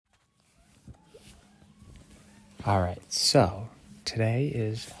All right, so today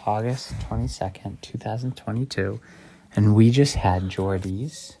is August 22nd, 2022, and we just had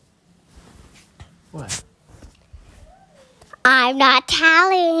Jordy's... What? I'm not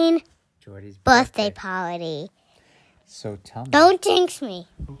telling. Jordy's birthday party. So tell me. Don't jinx me.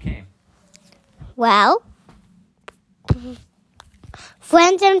 Who came? Well,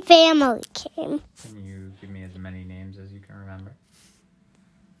 friends and family came. Can you give me as many names as you can remember?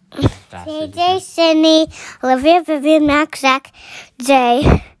 JJ, Sydney, Olivia, Vivian, Max, Zach,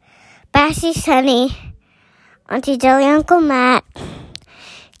 Jay, Bassie, Sunny, Auntie Dilly, Uncle Matt,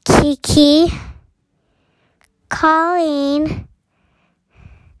 Kiki, Colleen,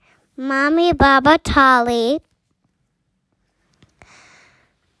 Mommy, Baba, Tolly,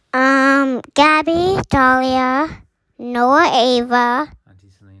 Gabby, Dahlia, Noah, Ava,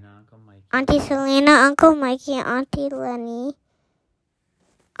 Auntie Selena, Uncle Mikey, Auntie Lenny,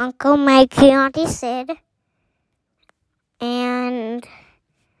 Uncle Mikey, Auntie Sid, and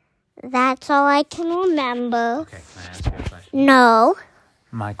that's all I can remember. Okay, can I ask you a question? No.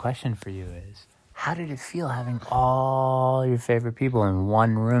 My question for you is, how did it feel having all your favorite people in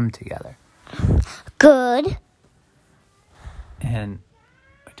one room together? Good. And,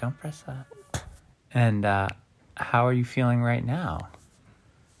 don't press that. And, how are you feeling right now?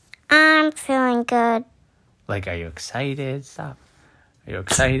 I'm feeling good. Like, are you excited? Stop. Are you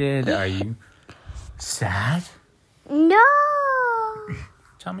excited? Are you sad? No.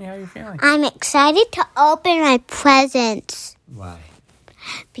 Tell me how you're feeling. I'm excited to open my presents Why?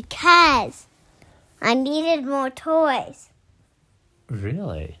 because I needed more toys.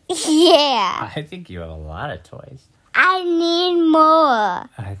 Really? Yeah. I think you have a lot of toys. I need more.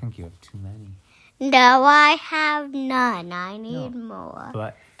 I think you have too many. No, I have none. I need more.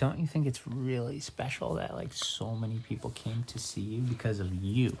 But don't you think it's really special that, like, so many people came to see you because of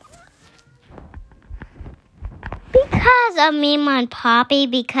you? Because of me, my Poppy,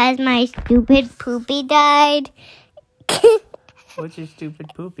 because my stupid poopy died. What's your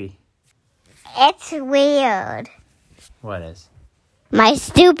stupid poopy? It's weird. What is? My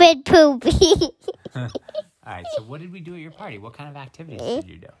stupid poopy. All right, so what did we do at your party? What kind of activities did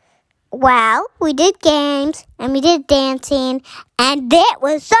you do? Well, we did games, and we did dancing, and it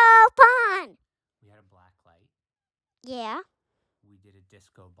was so fun. We had a black light. Yeah. We did a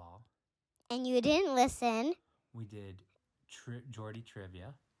disco ball. And you didn't listen. We did Jordy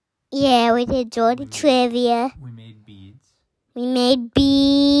trivia. Yeah, we did Jordy trivia. We made beads. We made beads.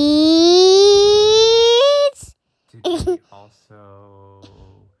 Did we also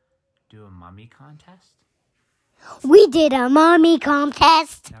do a mummy contest? We did a mummy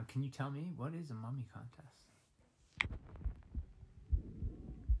contest. Now, can you tell me, what is a mummy contest?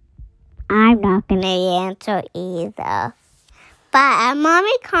 I'm not going to answer either. But a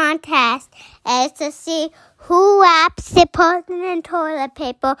mummy contest is to see who wraps the person in toilet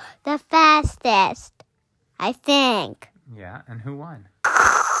paper the fastest. I think. Yeah, and who won?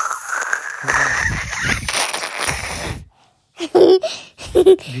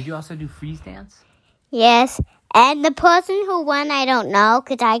 Did you also do freeze dance? Yes. And the person who won, I don't know,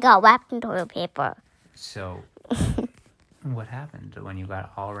 because I got wrapped in toilet paper. So, what happened when you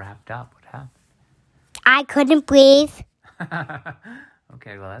got all wrapped up? What happened? I couldn't breathe.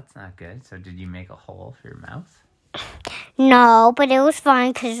 Okay, well, that's not good. So, did you make a hole for your mouth? No, but it was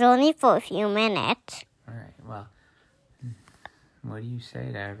fun because it was only for a few minutes. All right, well, what do you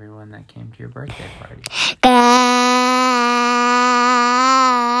say to everyone that came to your birthday party?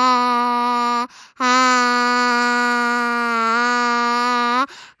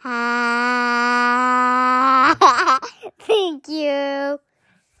 Thank you.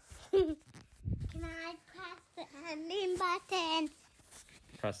 Can I press the ending button?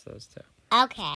 Press those two. Okay.